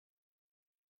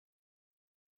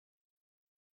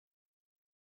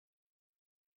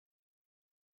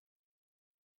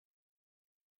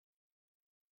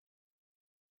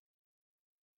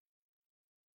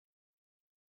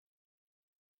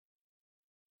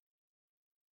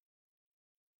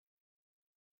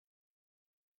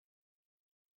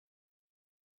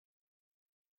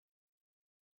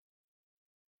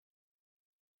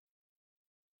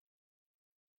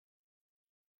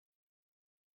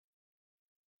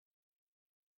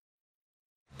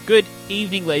Good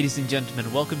evening, ladies and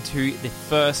gentlemen. Welcome to the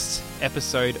first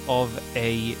episode of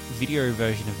a video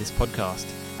version of this podcast.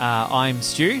 I'm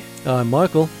Stu. I'm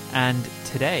Michael. And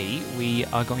today we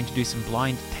are going to do some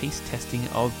blind taste testing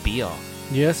of beer.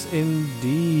 Yes,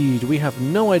 indeed. We have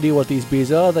no idea what these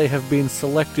beers are. They have been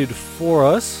selected for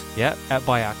us. Yeah,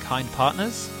 by our kind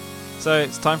partners. So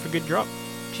it's time for a good drop.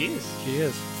 Cheers.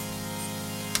 Cheers.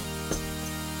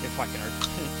 If I can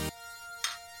open it.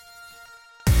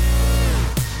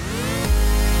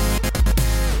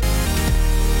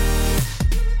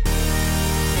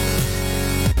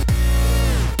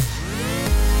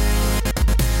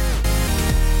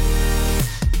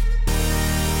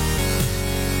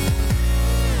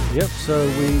 Yep, so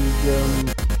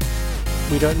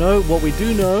we don't know. What we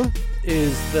do know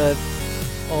is that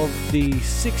of the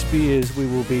 6 beers we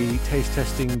will be taste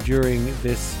testing during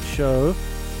this show,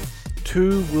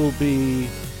 2 will be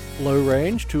low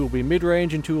range, 2 will be mid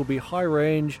range, and 2 will be high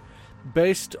range,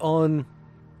 based on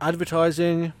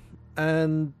advertising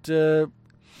and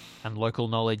local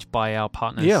knowledge by our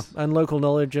partners. Yeah, and local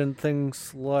knowledge and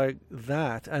things like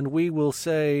that. And we will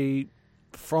say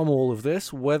from all of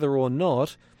this whether or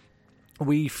not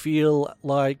we feel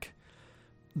like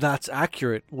that's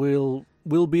accurate. We'll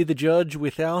be the judge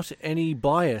without any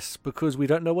bias because we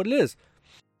don't know what it is.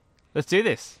 Let's do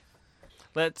this.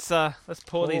 Let's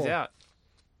pour these out.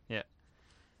 Yeah.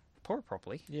 Pour it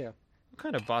properly. Yeah. What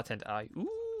kind of bartender are you?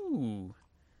 Ooh.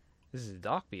 This is a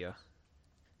dark beer.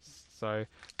 So,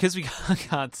 because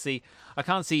I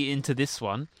can't see into this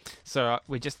one, so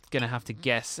we're just going to have to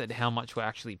guess at how much we're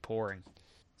actually pouring.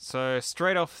 So,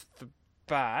 straight off the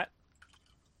bat,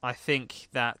 I think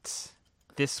that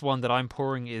this one that I'm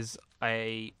pouring is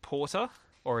a porter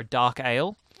or a dark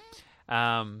ale.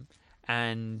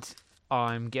 And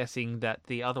I'm guessing that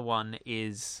the other one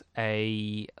is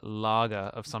a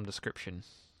lager of some description.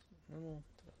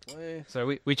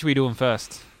 So which are we doing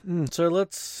first? So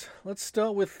let's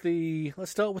start with the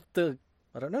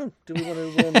I don't know. Do we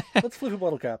want to let's flip a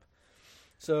bottle cap.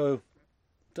 So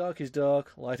dark is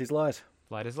dark, light is light.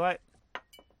 Light is light.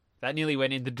 That nearly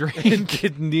went in the drink. It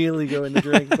did nearly go in the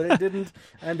drink, but it didn't.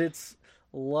 And it's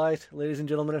light, ladies and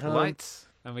gentlemen at home. Light.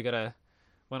 And we got a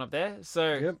one up there.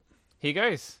 So Yep. Here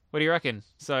goes. What do you reckon?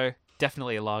 So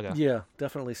definitely a lager. Yeah,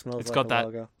 definitely smells It's like got a that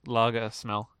lager. Lager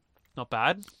smell. Not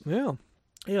bad. Yeah.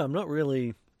 Yeah, I'm not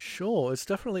really sure. It's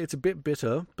a bit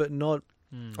bitter, but not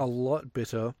a lot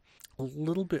bitter. A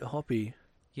little bit hoppy.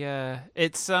 Yeah.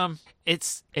 It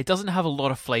doesn't have a lot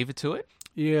of flavour to it.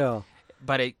 Yeah.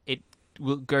 But it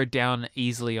will go down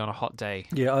easily on a hot day.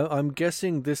 Yeah, I'm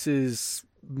guessing this is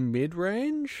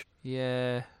mid-range?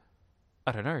 Yeah.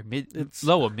 I don't know. It's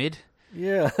lower mid.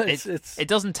 Yeah, it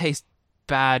doesn't taste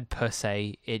bad per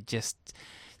se. It just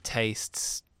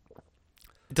tastes.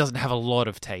 It doesn't have a lot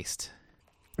of taste.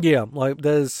 Yeah, like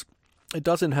it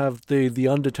doesn't have the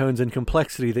undertones and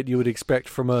complexity that you would expect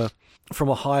from a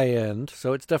high end.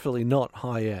 So it's definitely not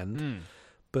high end.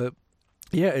 But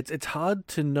yeah, it's hard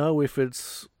to know if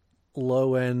it's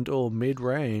low end or mid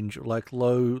range, like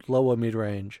lower mid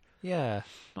range. Yeah,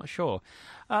 not sure.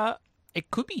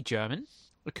 It could be German.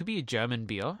 It could be a German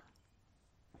beer.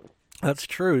 That's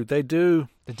true. They do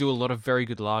a lot of very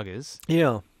good lagers.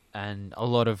 Yeah. And a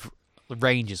lot of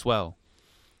range as well.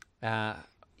 Yeah,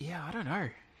 I don't know.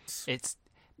 It's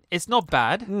not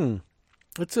bad.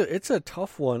 It's a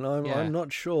tough one. I'm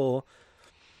not sure.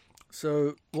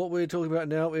 So what we're talking about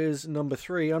now is number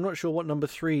 3. I'm not sure what number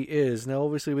 3 is. Now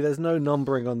obviously there's no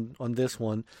numbering on this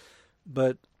one,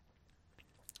 but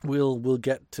we'll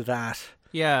get to that.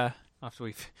 Yeah, after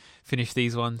we finish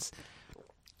these ones.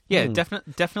 Yeah,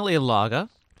 definitely a lager,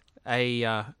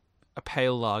 a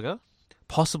pale lager,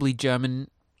 possibly a German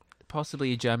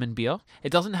beer.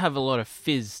 It doesn't have a lot of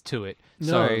fizz to it,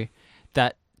 so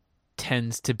that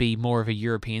tends to be more of a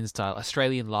European style.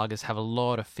 Australian lagers have a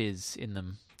lot of fizz in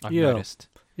them. I've noticed.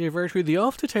 Yeah, very true. The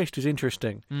aftertaste is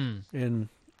interesting in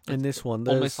this one.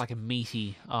 Almost like a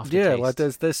meaty aftertaste. Yeah, like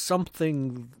there's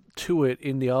something to it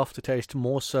in the aftertaste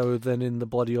more so than in the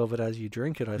body of it as you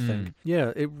drink it, I think.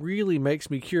 Yeah, it really makes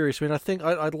me curious. I mean, I think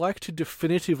I'd like to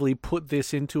definitively put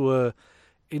this into a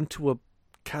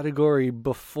category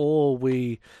before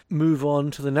we move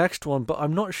on to the next one, but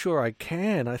I'm not sure I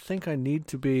can. I think I need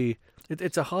to be...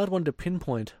 It's a hard one to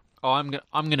pinpoint. Oh, I'm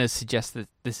gonna suggest that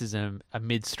this is a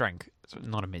mid-strength.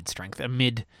 Not a mid-strength, a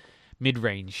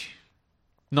mid-range.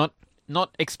 Not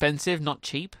expensive, not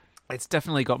cheap. It's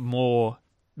definitely got more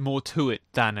to it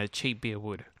than a cheap beer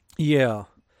would. Yeah.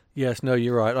 Yes, no,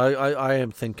 you're right. I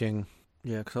am thinking,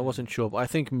 because I wasn't sure, but I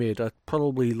think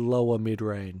probably lower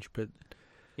mid-range, but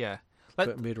yeah.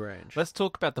 but mid-range. Let's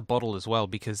talk about the bottle as well,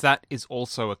 because that is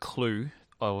also a clue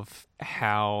of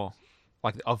how,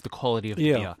 like, of the quality of the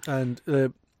Yeah, beer.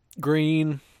 and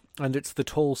green, and it's the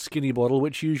tall, skinny bottle,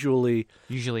 which usually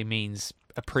Means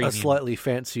a a premium. slightly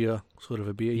fancier sort of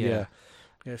a beer. Yeah.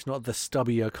 Yeah, it's not the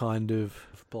stubbier kind of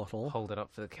bottle. Hold it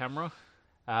up for the camera.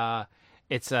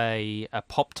 It's a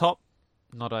pop top,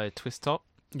 not a twist top.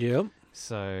 Yeah.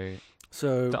 So,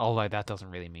 So although that doesn't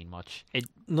really mean much.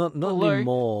 not although-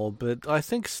 anymore, but I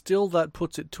think still that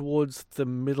puts it towards the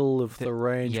middle of the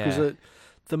range because yeah.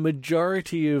 the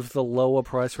majority of the lower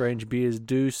price range beers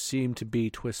do seem to be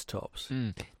twist tops.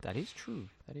 That is true.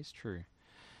 That is true.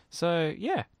 So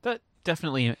yeah, that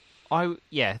definitely.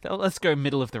 Let's go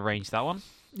middle of the range. That one.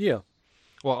 Yeah.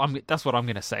 Well, that's what I'm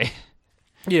gonna say.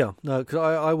 Yeah, no,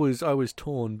 because I was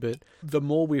torn, but the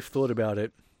more we've thought about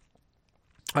it,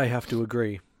 I have to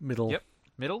agree. Middle Yep.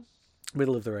 Middle.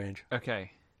 middle of the range.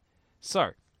 Okay.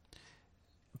 So,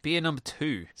 beer number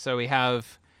 2. So we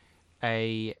have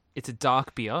it's a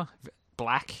dark beer,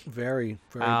 black. Very,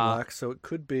 very black, so it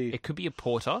could be... It could be a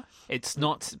porter. It's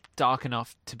not dark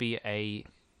enough to be a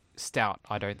stout,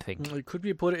 I don't think. It could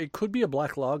be a porter. It could be a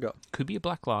black lager. Could be a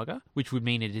black lager, which would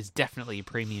mean it is definitely a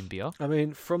premium beer. I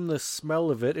mean, from the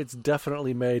smell of it, it's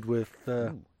definitely made with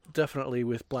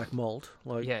black malt.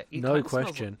 Like, Yeah, it no kinda smells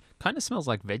question. Kind of smells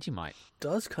like Vegemite.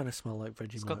 Does kind of smell like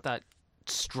It's Vegemite. got that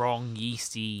strong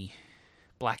yeasty,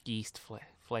 black yeast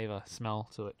flavor smell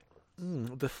to it.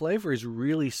 The flavor is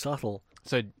really subtle.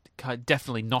 So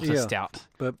definitely not a Yeah. stout.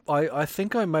 But I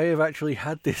think I may have actually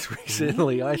had this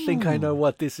recently. I think I know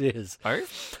what this is. Oh?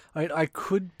 I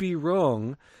could be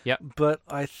wrong, Yep. but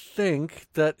I think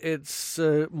that it's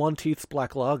Monteith's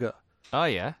Black Lager. Oh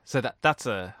yeah. So that's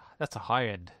a high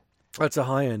end. That's a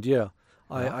high end, yeah.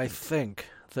 I Right. think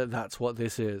that's what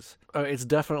this is. It's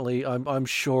definitely. I'm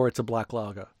sure it's a black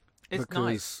lager. It's because,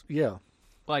 nice. Yeah.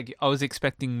 Like I was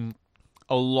expecting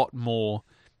a lot more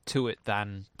to it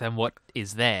than what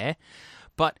is there,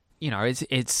 but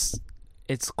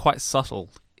it's quite subtle.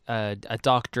 A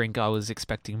dark drink, I was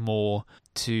expecting more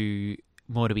to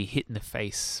be hit in the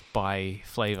face by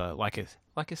flavor, like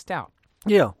a stout.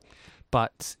 Yeah.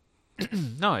 But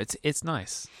no, it's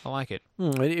nice. I like it.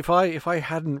 If I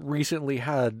hadn't recently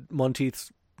had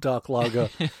Monteith's Dark Lager,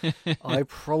 I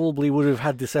probably would have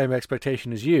had the same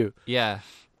expectation as you. Yeah.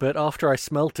 But after I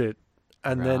smelt it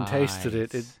and then tasted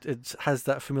it, Right. it has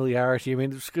that familiarity. I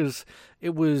mean, it's because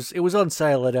it was on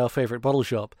sale at our favorite bottle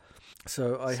shop,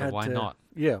 so I So had. why not?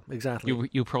 Yeah, exactly.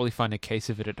 You'll probably find a case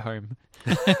of it at home.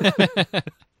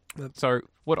 So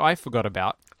what I forgot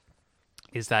about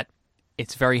is that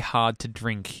it's very hard to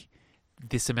drink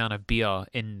this amount of beer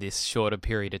in this shorter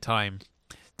period of time.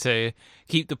 To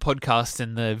keep the podcast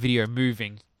and the video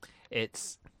moving,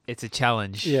 it's a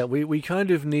challenge. Yeah, we kind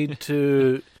of need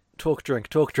to talk, drink,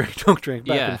 back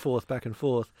Yeah. and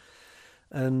forth.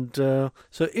 And so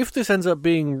if this ends up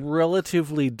being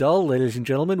relatively dull, ladies and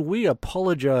gentlemen, we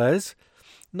apologize.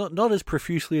 Not as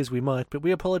profusely as we might, but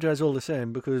we apologize all the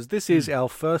same, because this is our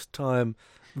first time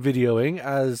videoing,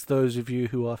 as those of you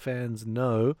who are fans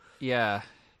know. Yeah.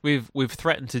 We've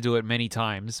threatened to do it many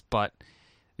times, but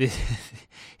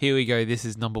here we go. This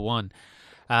is number 1.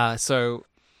 So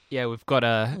yeah, we've got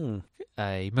a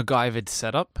MacGyvered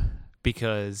setup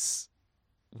because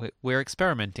we're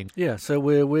experimenting. Yeah, so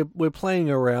we're playing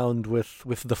around with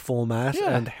the format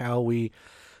Yeah. and how we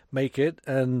make it,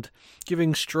 and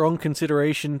giving strong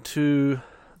consideration to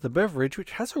the beverage,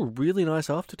 which has a really nice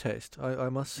aftertaste, I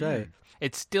must say.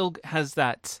 It still has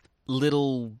that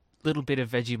little bit of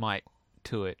Vegemite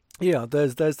to it. Yeah,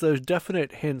 there's those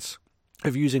definite hints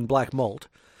of using black malt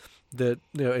that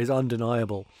is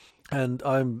undeniable, and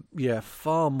I'm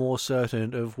far more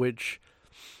certain of which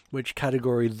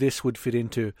category this would fit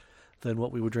into than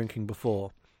what we were drinking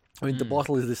before. I mean, the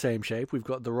bottle is the same shape. We've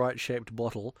got the right shaped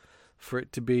bottle for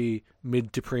it to be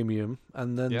mid to premium,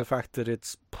 and then the fact that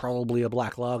it's probably a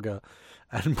black lager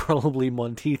and probably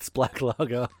Monteith's Black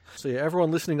Lager. So yeah,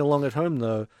 everyone listening along at home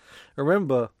though,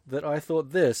 remember that I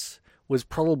thought this was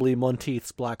probably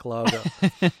Monteith's Black Lager.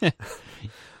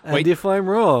 And Wait. if I'm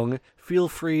wrong, feel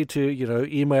free to,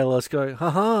 email us going,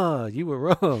 haha, you were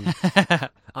wrong.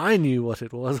 I knew what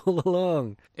it was all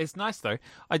along. It's nice though.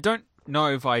 I don't know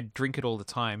if I drink it all the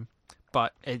time,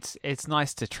 but it's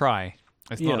nice to try.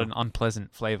 It's not Yeah. an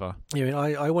unpleasant flavor. Yeah, I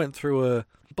mean, I went through a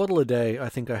bottle a day, I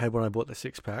think I had when I bought the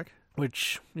 6-pack,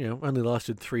 which, only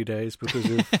lasted 3 days because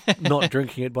of not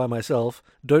drinking it by myself.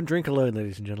 Don't drink alone,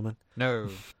 ladies and gentlemen. No.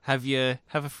 Have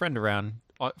a friend around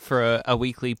for a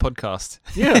weekly podcast.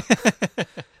 Yeah.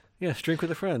 Yes, drink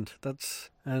with a friend.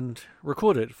 And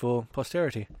record it for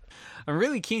posterity. I'm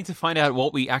really keen to find out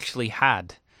what we actually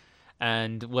had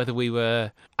and whether we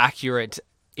were accurate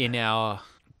in our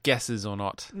guesses or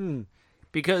not. Hmm.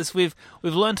 Because we've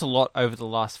learnt a lot over the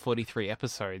last 43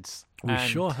 episodes. We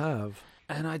sure have.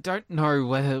 And I don't know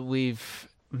whether we've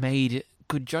made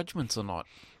good judgments or not.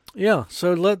 Yeah,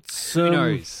 so let's... Who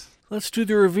knows? Let's do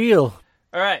the reveal.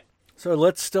 All right. So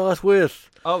let's start with...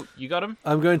 Oh, you got him?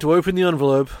 I'm going to open the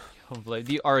envelope.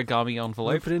 The origami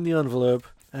envelope. Open in the envelope,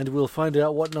 and we'll find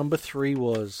out what number 3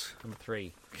 was. Number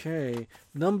 3. Okay,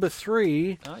 number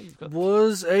 3 You've got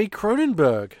was a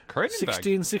Cronenberg. Cronenberg.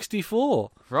 1664.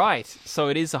 Right. So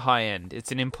it is a high end.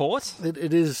 It's an import.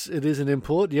 It is an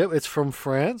import. Yep, it's from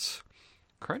France.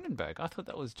 Cronenberg. I thought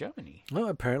that was Germany. No,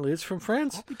 apparently it's from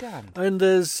France. I'll be damned. And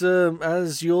there's,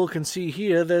 as you all can see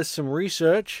here, there's some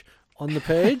research on the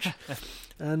page,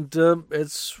 and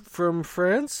it's from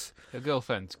France. Your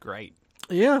girlfriend's great.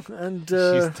 Yeah, and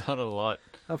She's done a lot.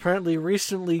 apparently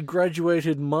recently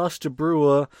graduated master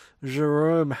brewer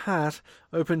Jerome Hatt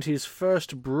opened his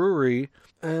first brewery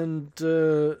and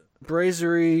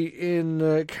brasserie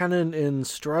in Canon in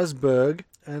Strasbourg,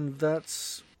 and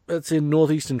that's in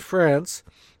northeastern France.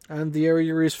 And the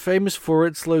area is famous for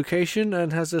its location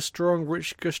and has a strong,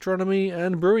 rich gastronomy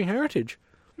and brewing heritage.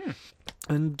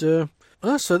 And so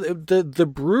the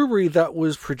brewery that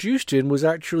was produced in was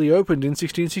actually opened in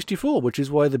 1664, which is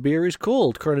why the beer is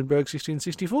called Cronenberg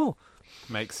 1664.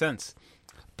 Makes sense.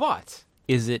 But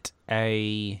is it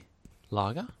a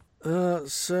lager?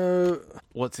 So...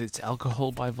 What's its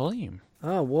alcohol by volume?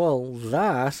 well,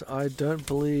 that I don't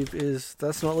believe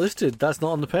that's not listed. That's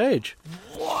not on the page.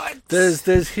 What?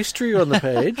 There's history on the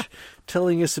page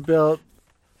telling us about...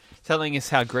 Telling us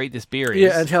how great this beer is.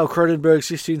 Yeah, and how Cronenberg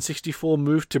 1664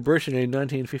 moved to Britain in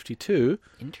 1952.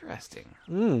 Interesting.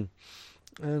 And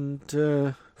went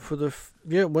to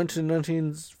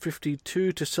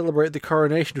 1952 to celebrate the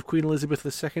coronation of Queen Elizabeth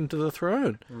II to the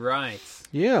throne. Right.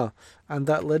 Yeah, and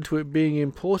that led to it being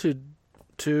imported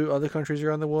to other countries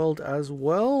around the world as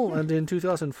well. And in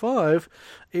 2005,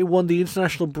 it won the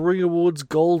International Brewing Awards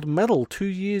Gold Medal 2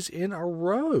 years in a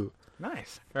row.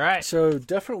 Nice. All right. So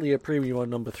definitely a premium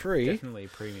on number 3. Definitely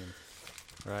premium.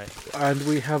 Right. And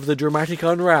we have the dramatic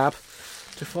unwrap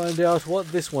to find out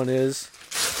what this one is.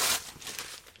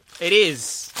 It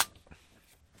is.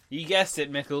 You guessed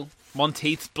it, Mikkel.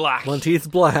 Monteith's Black. Monteith's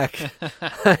Black.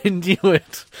 I knew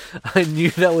it. I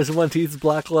knew that was Monteith's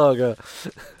Black Lager.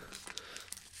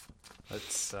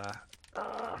 Let's.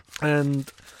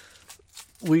 And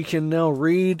we can now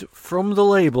read from the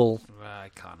label I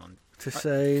can't. to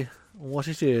say what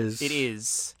it is. It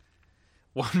is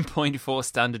 1.4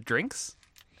 standard drinks.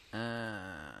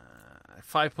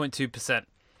 5.2%.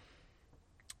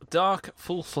 Dark,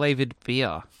 full-flavored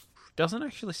beer. Doesn't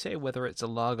actually say whether it's a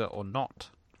lager or not.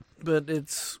 But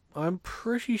I'm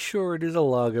pretty sure it is a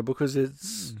lager because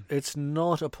it's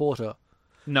not a porter.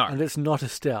 No. And it's not a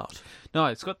stout. No,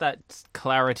 it's got that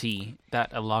clarity that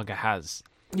a lager has.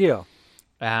 Yeah.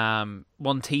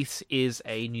 Monteith's is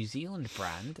a New Zealand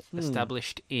brand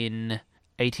established in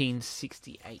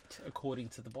 1868, according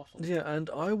to the bottle. Yeah, and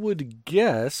I would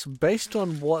guess, based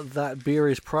on what that beer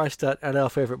is priced at our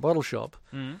favourite bottle shop,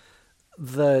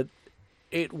 that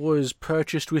it was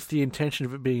purchased with the intention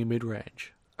of it being a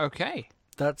mid-range. Okay.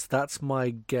 That's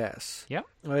my guess. Yep.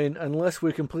 I mean, unless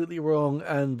we're completely wrong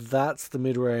and that's the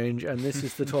mid-range and this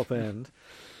is the top end.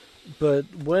 But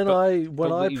when I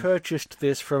purchased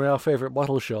this from our favourite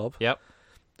bottle shop, Yep.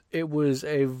 it was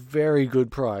a very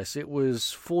good price. It was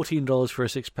 $14 for a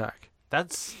 6-pack.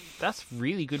 That's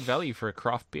really good value for a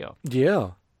craft beer.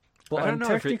 Yeah. But I don't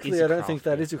know if it is a I don't craft think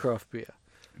that beer. is a craft beer.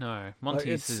 No,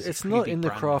 Monteith's is It's a pretty not big in the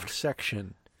brand craft now.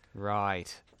 section.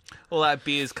 Right. All that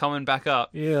beer's coming back up.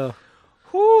 Yeah.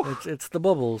 Whew. It's the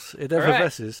bubbles. It All right.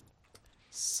 effervesces.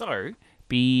 So,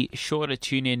 be sure to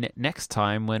tune in next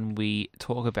time when we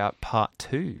talk about part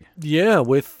 2. Yeah,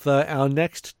 with our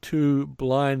next 2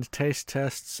 blind taste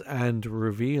tests and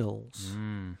reveals.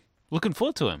 Looking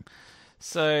forward to them.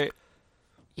 So,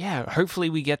 yeah, hopefully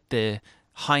we get the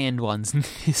high-end ones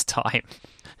this time.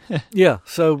 Yeah,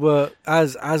 so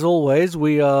as always,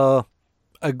 we are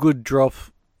a good drop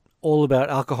all about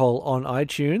alcohol on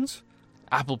iTunes.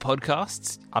 Apple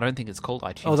Podcasts. I don't think it's called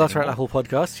iTunes Oh, that's right, anymore. Apple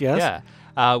Podcasts, yes.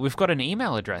 Yeah. We've got an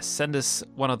email address. Send us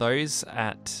one of those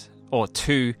to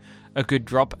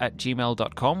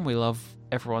agooddrop@gmail.com. We love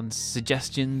everyone's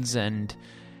suggestions and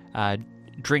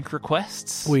drink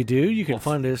requests. We do. You can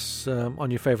find us on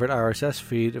your favourite RSS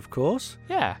feed, of course.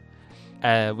 Yeah.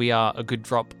 We are A Good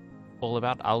Drop, all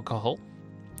about alcohol.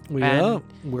 We're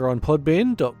on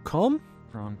podbean.com.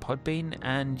 We're on Podbean,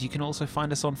 and you can also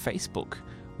find us on Facebook.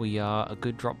 We are A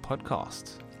Good Drop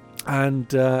Podcast.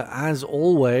 And as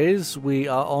always, we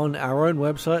are on our own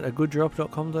website at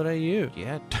gooddrop.com.au.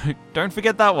 Yeah, don't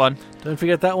forget that one. Don't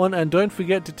forget that one, and don't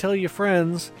forget to tell your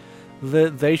friends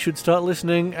that they should start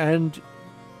listening. And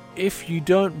if you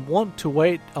don't want to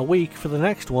wait a week for the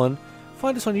next one,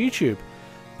 find us on YouTube,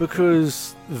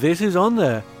 because this is on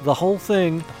there, the whole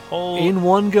thing, in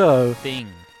one go. Thing.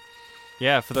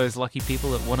 Yeah, for those lucky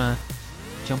people that want to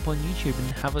jump on YouTube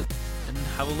and have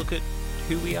a look at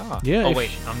who we are. Yeah. Oh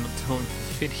wait, I'm not doing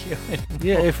the video anymore.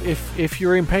 Yeah, if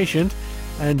you're impatient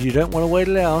and you don't want to wait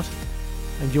it out,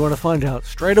 and you want to find out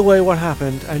straight away what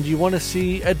happened, and you want to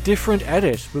see a different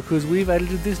edit, because we've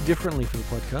edited this differently for the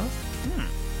podcast.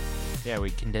 Yeah,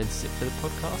 we condensed it for the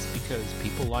podcast because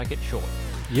people like it short.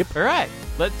 Yep. All right,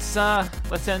 let's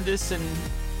end this and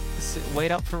wait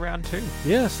up for round 2.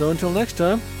 Yeah, so until next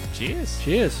time, Cheers.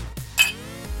 cheers.